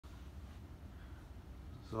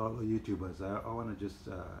So, all the YouTubers, I want to just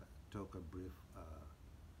talk a brief,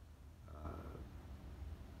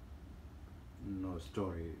 no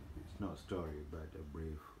story, it's not a story, but a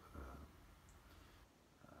brief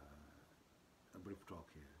talk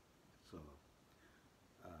here. So,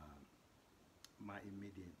 uh, my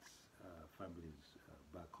immediate families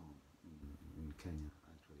back home in Kenya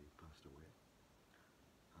actually passed away,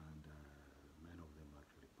 and many of them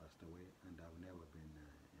actually passed away, and I've never been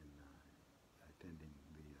in attending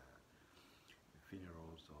the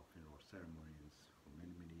funerals or funeral ceremonies for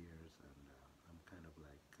many, many years, and I'm kind of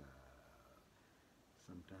like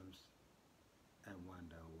sometimes I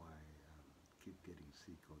wonder why I keep getting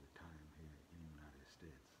sick all the time here in the United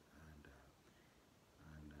States, and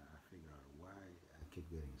I figure out why I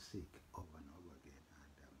keep getting sick over and over again,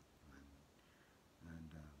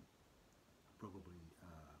 and probably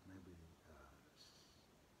maybe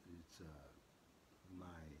it's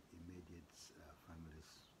my immediate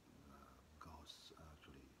family's ghosts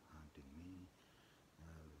actually haunting me.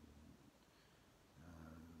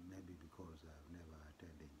 Maybe because I've never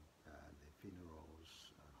attended the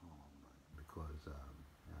funerals at home, because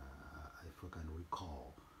if I can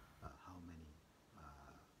recall how many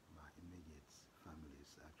my immediate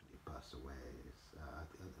families actually passed away, I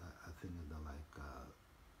think they're like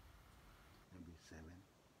maybe seven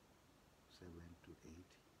to eight,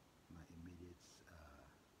 my immediate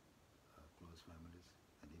close families,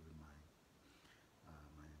 and even my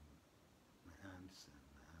my aunts and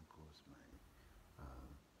my uncles, uh,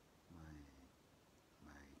 my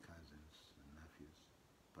my cousins and nephews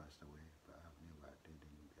passed away, but I've never attended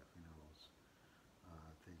their funerals. I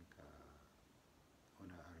think when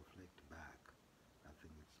I reflect back, I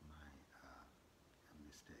think it's my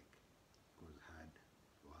mistake, because I had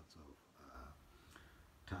lots of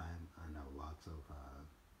time and lots of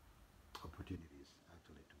opportunities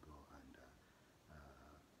actually to go and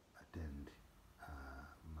attend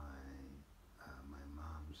my my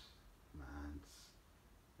mom's, my aunt's.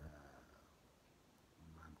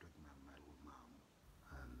 I'm talking about my little mom,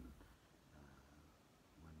 and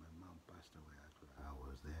when my mom passed away, actually I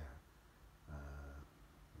was there.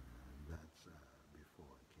 That's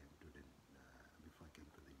before I came to the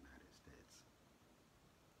United States.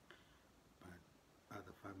 But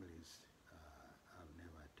other families, I've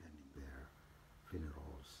never attended their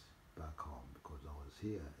funerals back home because I was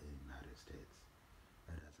here in the United States.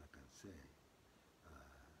 And as I can say,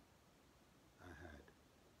 uh, I had,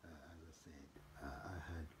 as I said, I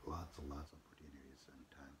had lots and lots of opportunities and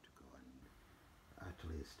time to go and at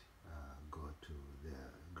least go to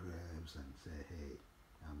their graves and say, hey,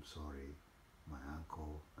 I'm sorry, my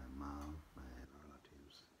uncle, my mom, my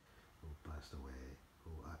relatives who passed away,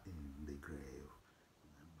 who are in the grave,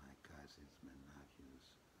 and my cousins, my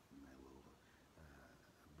nephews, my little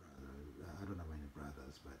brother. I don't have any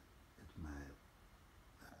brothers, but it's uh,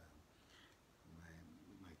 my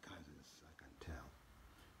my cousins. I can tell.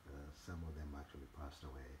 Some of them actually passed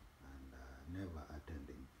away and never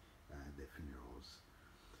attending the funerals.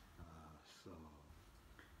 So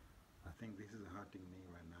I think this is hurting me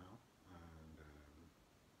right now, and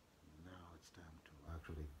now it's time to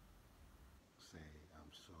actually say I'm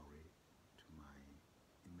sorry to my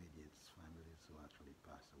immediate families who actually uh,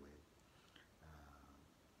 passed away,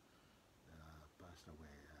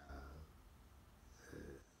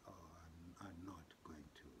 or are not going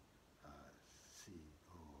to see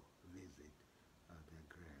or visit their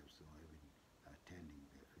graves or even attending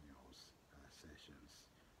their funerals sessions.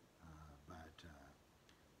 But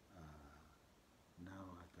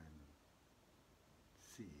now I can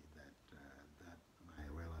see that my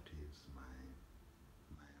relatives, my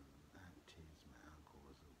aunties, my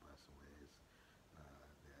uncles who passed away,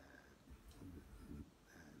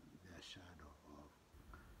 their shadow of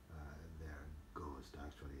their ghost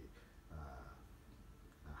actually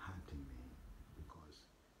hunting me, because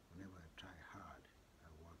whenever I try hard, I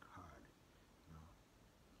work hard, you know,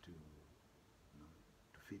 to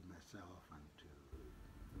feed myself and to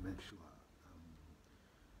make sure I'm,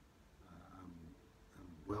 I'm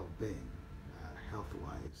well-being,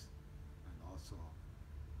 health-wise, and also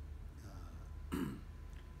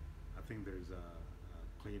I think there's a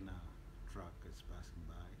cleaner truck is passing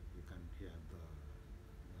by. You can hear the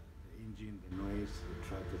engine, the noise, the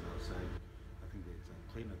truck is outside. I think there's a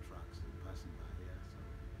cleaner trucks passing by here, so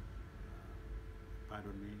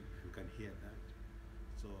pardon me if you can hear that.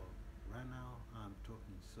 So right now I'm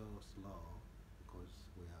talking so slow because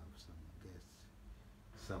we have some guests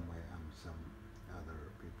somewhere, and some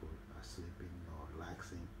other people are sleeping or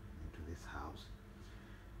relaxing into this house,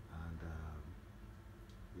 and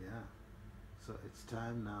yeah, so it's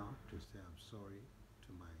time now to say I'm sorry to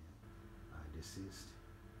my deceased,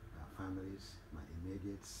 families, my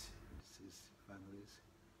immediates, deceased families,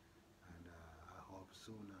 and I hope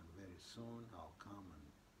soon and very soon I'll come and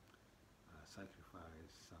sacrifice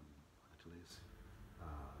some, at least,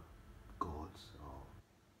 uh, goats, or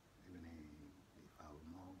even if I were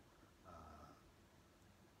more, uh,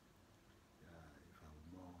 if I were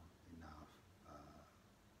more enough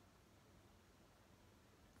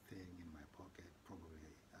thing in my pocket, probably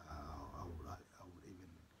I would even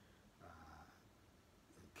uh,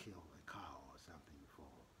 kill a cow or something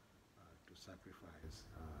for to sacrifice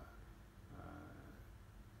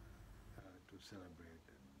to celebrate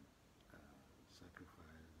and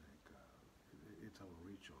sacrifice. Like it's our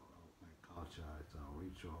ritual, my culture. It's our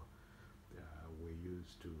ritual. We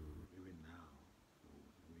used to, even now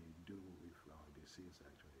we do, if our deceased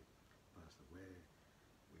actually passed away,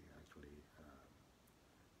 we actually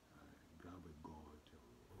grab a goat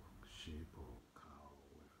or sheep or cow,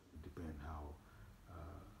 depend uh,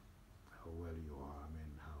 how well you are. I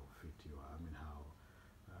mean, how fit you are. I mean, how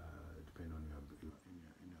depend on in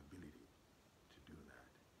your ability to do that.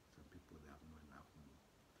 Some people, they have not enough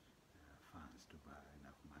funds to buy,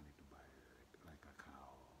 enough money to buy like a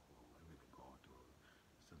cow or even a goat, or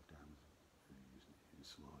sometimes you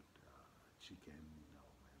slaughter chicken,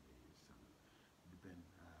 or maybe some, it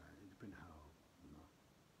depend how, you know,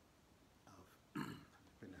 how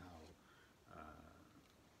depend uh,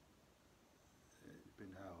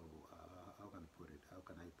 depend how can I put it, how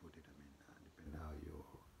can I put it, I mean, depend how your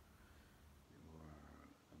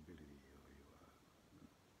ability, or your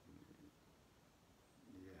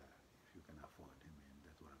yeah, if you can afford, I mean,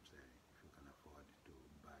 that's what I'm saying. If you can afford to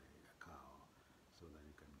buy a cow so that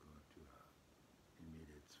you can go to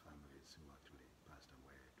immediate families who actually passed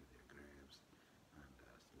away to their graves, and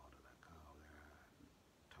slaughter that cow there, and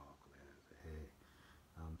talk there, say, hey,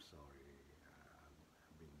 I'm sorry,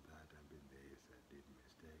 I've been that, I've been this, I did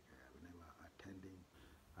mistake, I have never attending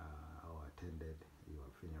or attended your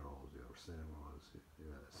funerals, your ceremonies,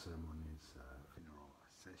 funeral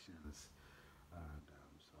sessions, and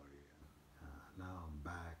I'm sorry. Now I'm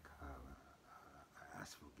back. I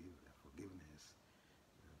ask forgiveness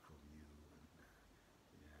from you, and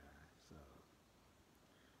yeah.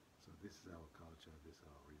 So this is our culture. This is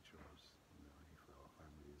our rituals. You know, if our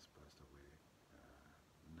family is passed away,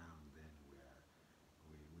 now and then we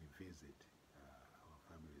visit our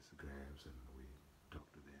family's graves, and we talk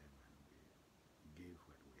to them, and we give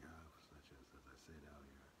what we have, such as I said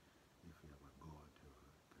earlier. If you have a goat, you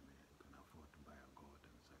can afford to buy a goat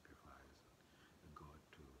and sacrifice a goat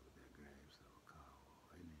to their graves, or a cow,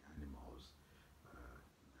 or any animals that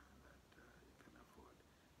you can afford to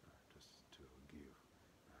give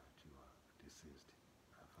to your deceased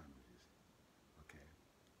families. Okay,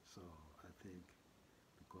 so I think,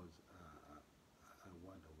 because I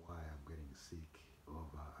wonder why I'm getting sick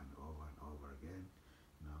over and over and over again,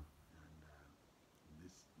 you know, and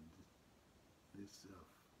this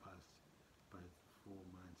past past 4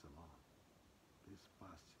 months alone, this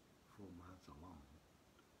past 4 months alone,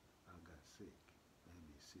 I got sick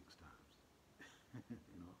maybe 6 times.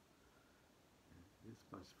 You know, this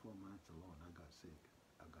past 4 months alone, I got sick.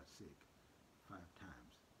 I got sick 5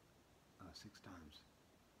 times, 6 times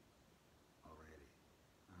already.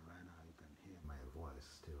 And right now, you can hear my voice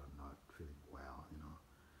still. I'm not feeling well, you know.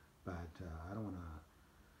 But I don't want to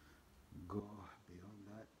go beyond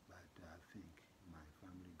that. But I think my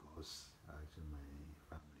family goes. Actually, my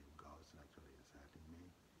family goes actually is hurting me.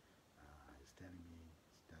 It's telling me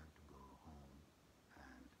it's time to go home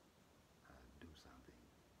and do something,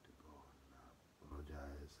 to go and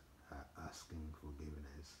apologize, asking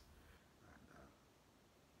forgiveness, and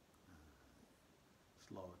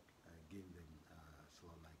slot, give them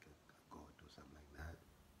slot like a goat or something like that,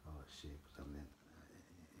 or sheep, something,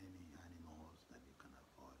 any animals that you can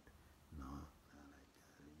afford. No, like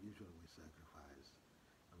usually we sacrifice.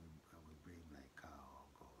 I will bring like cow,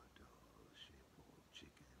 or goat, or sheep, or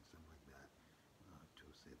chicken, something like that, to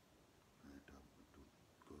sit, to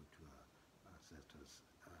go to our ancestors'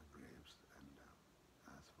 graves, and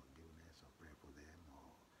ask forgiveness, or pray for them,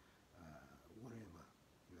 or whatever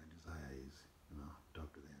your desire is, you know,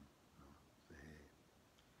 talk to them, you know, say, hey,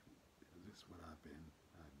 this is what happened,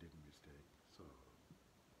 I did a mistake, so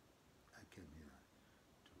I came here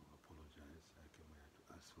to apologize, I came here to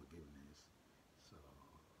ask forgiveness. So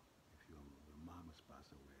if your mom has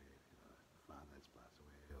passed away, if your father has passed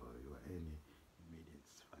away, or your any immediate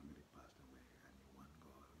family passed away, and you want to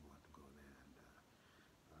go there and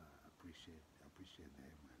appreciate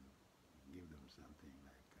them, and give them something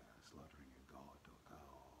like slaughtering a goat or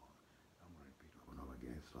cow. Or, I'm going to repeat over and over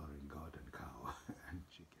again: slaughtering goat and cow and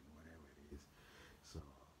chicken, whatever it is. So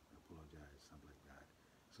apologize, something like that.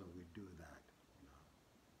 So So we do that, you know,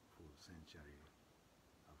 for century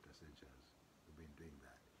after centuries. We've been doing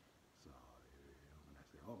that. So when I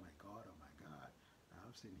say, oh my God,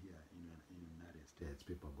 I've seen here in the United States,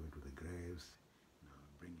 people are going to the graves, you know,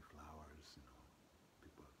 bringing flowers, you know,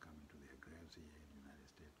 people are coming to their graves here in the United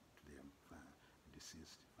States, to their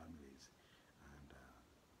deceased families, and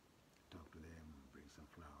talk to them, bring some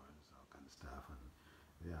flowers, all kind of stuff, and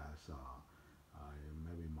yeah, so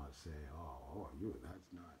maybe you might say, you,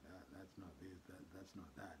 that's not this, that's not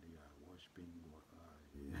that. You are worshiping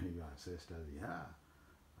your ancestors. Yeah,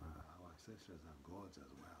 our ancestors are gods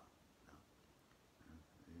as well. You know?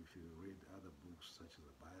 And if you read other books such as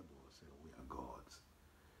the Bible, say we are gods.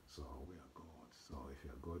 So we are gods. So if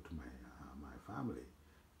you go to my family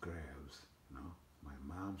graves, you know, my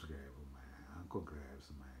mom's grave, my uncle graves,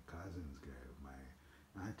 my cousin's grave, my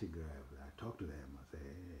auntie grave, I talk to them. I say,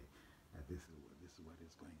 hey, this is what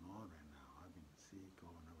is going on right now. I've been sick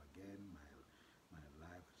over and over again. My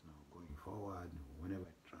life is now going forward. Whenever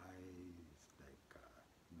I try, it's like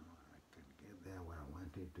you know, I can get there where I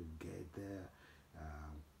wanted to get there.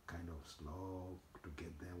 Kind of slow to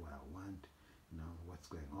get there where I want. You know,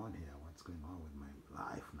 what's going on here? What's going on with my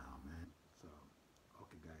life now, man? So,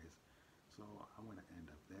 okay, guys. So I'm gonna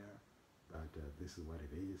end up there, but this is what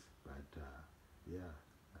it is. But yeah,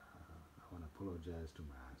 I want to apologize to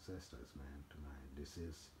my ancestors, man, to my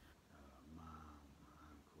deceased mom,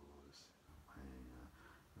 uncles,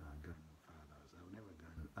 my grandfathers.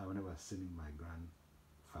 I've never seen my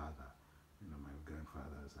grandfather. You know, my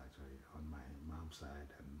grandfather is actually on my mom's side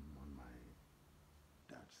and on my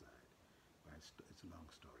dad's side. But it's a long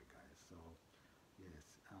story, guys. So yes,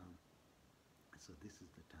 so this is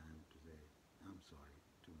the time to say I'm sorry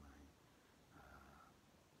to uh,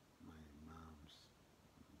 my moms,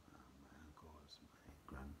 my uncles, my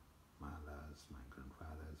grandmothers, my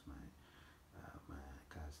grandfathers, my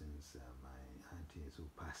cousins, my aunties who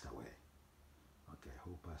passed away. Okay,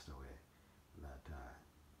 who passed away. That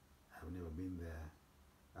I've never been there.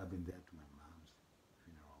 I've been there to my mom's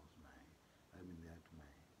funerals. I've been there to my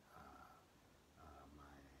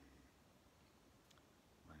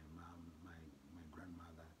my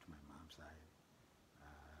grandmother, to my mom's side,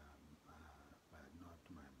 but not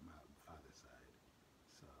to my father's side.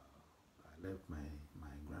 So I left my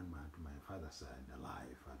grandma to my father's side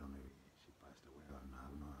alive. I don't know if she passed away or not.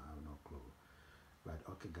 I have no clue. But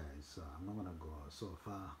okay, guys, so I'm not gonna go so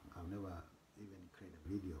far. I've never even created a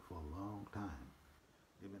video for a long time.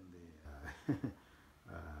 Even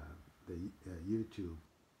the YouTube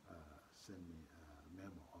send me a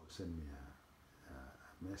memo or send me a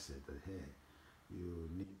message that hey, you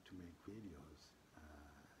need to make videos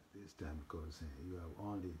this time because you have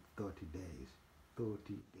only 30 days,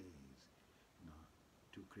 30 days, you know,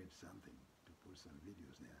 to create something, to put some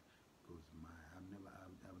videos there. Because I've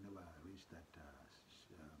never reached that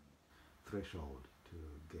threshold to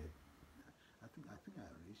get. I think I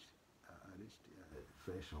reached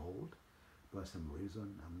threshold. For some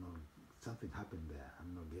reason, something happened there.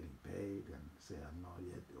 I'm not getting paid, and say I'm not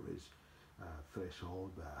yet reached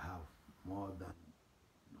threshold. But I have more than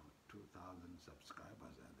 2,000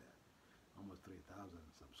 subscribers are there, almost 3,000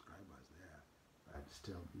 subscribers there. But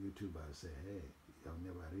still, YouTubers say, hey, you've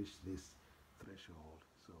never reached this threshold,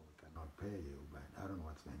 so we cannot pay you. But I don't know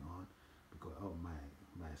what's going on because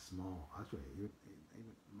my small, actually even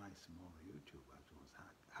my small YouTube actually was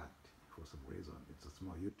hacked for some reason. It's a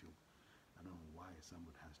small YouTube. I don't know why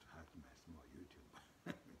somebody has to hack my small YouTube.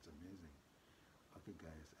 It's amazing. Okay,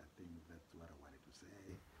 guys, I think that's what I wanted to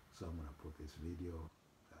say. So I'm gonna put this video,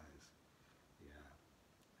 guys. Yeah,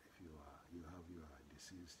 if you have your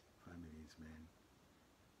deceased families, man,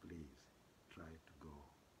 please try to go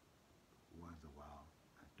once in a while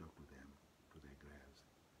and talk to them, to their graves,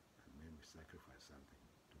 and maybe sacrifice something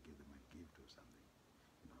to give them a gift or something.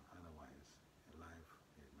 You know, otherwise, life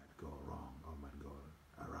it might go wrong or might go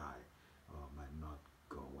awry or might not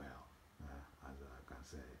go well, as I can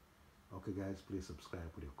say. Okay, guys, please subscribe,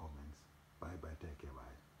 put your comments. Bye bye, take care,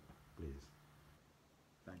 bye. Please.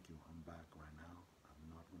 Thank you. I'm back right now. I'm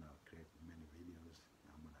not gonna create many videos.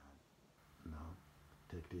 I'm gonna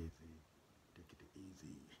take it easy. Take it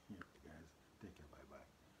easy. Okay, guys, take care, bye.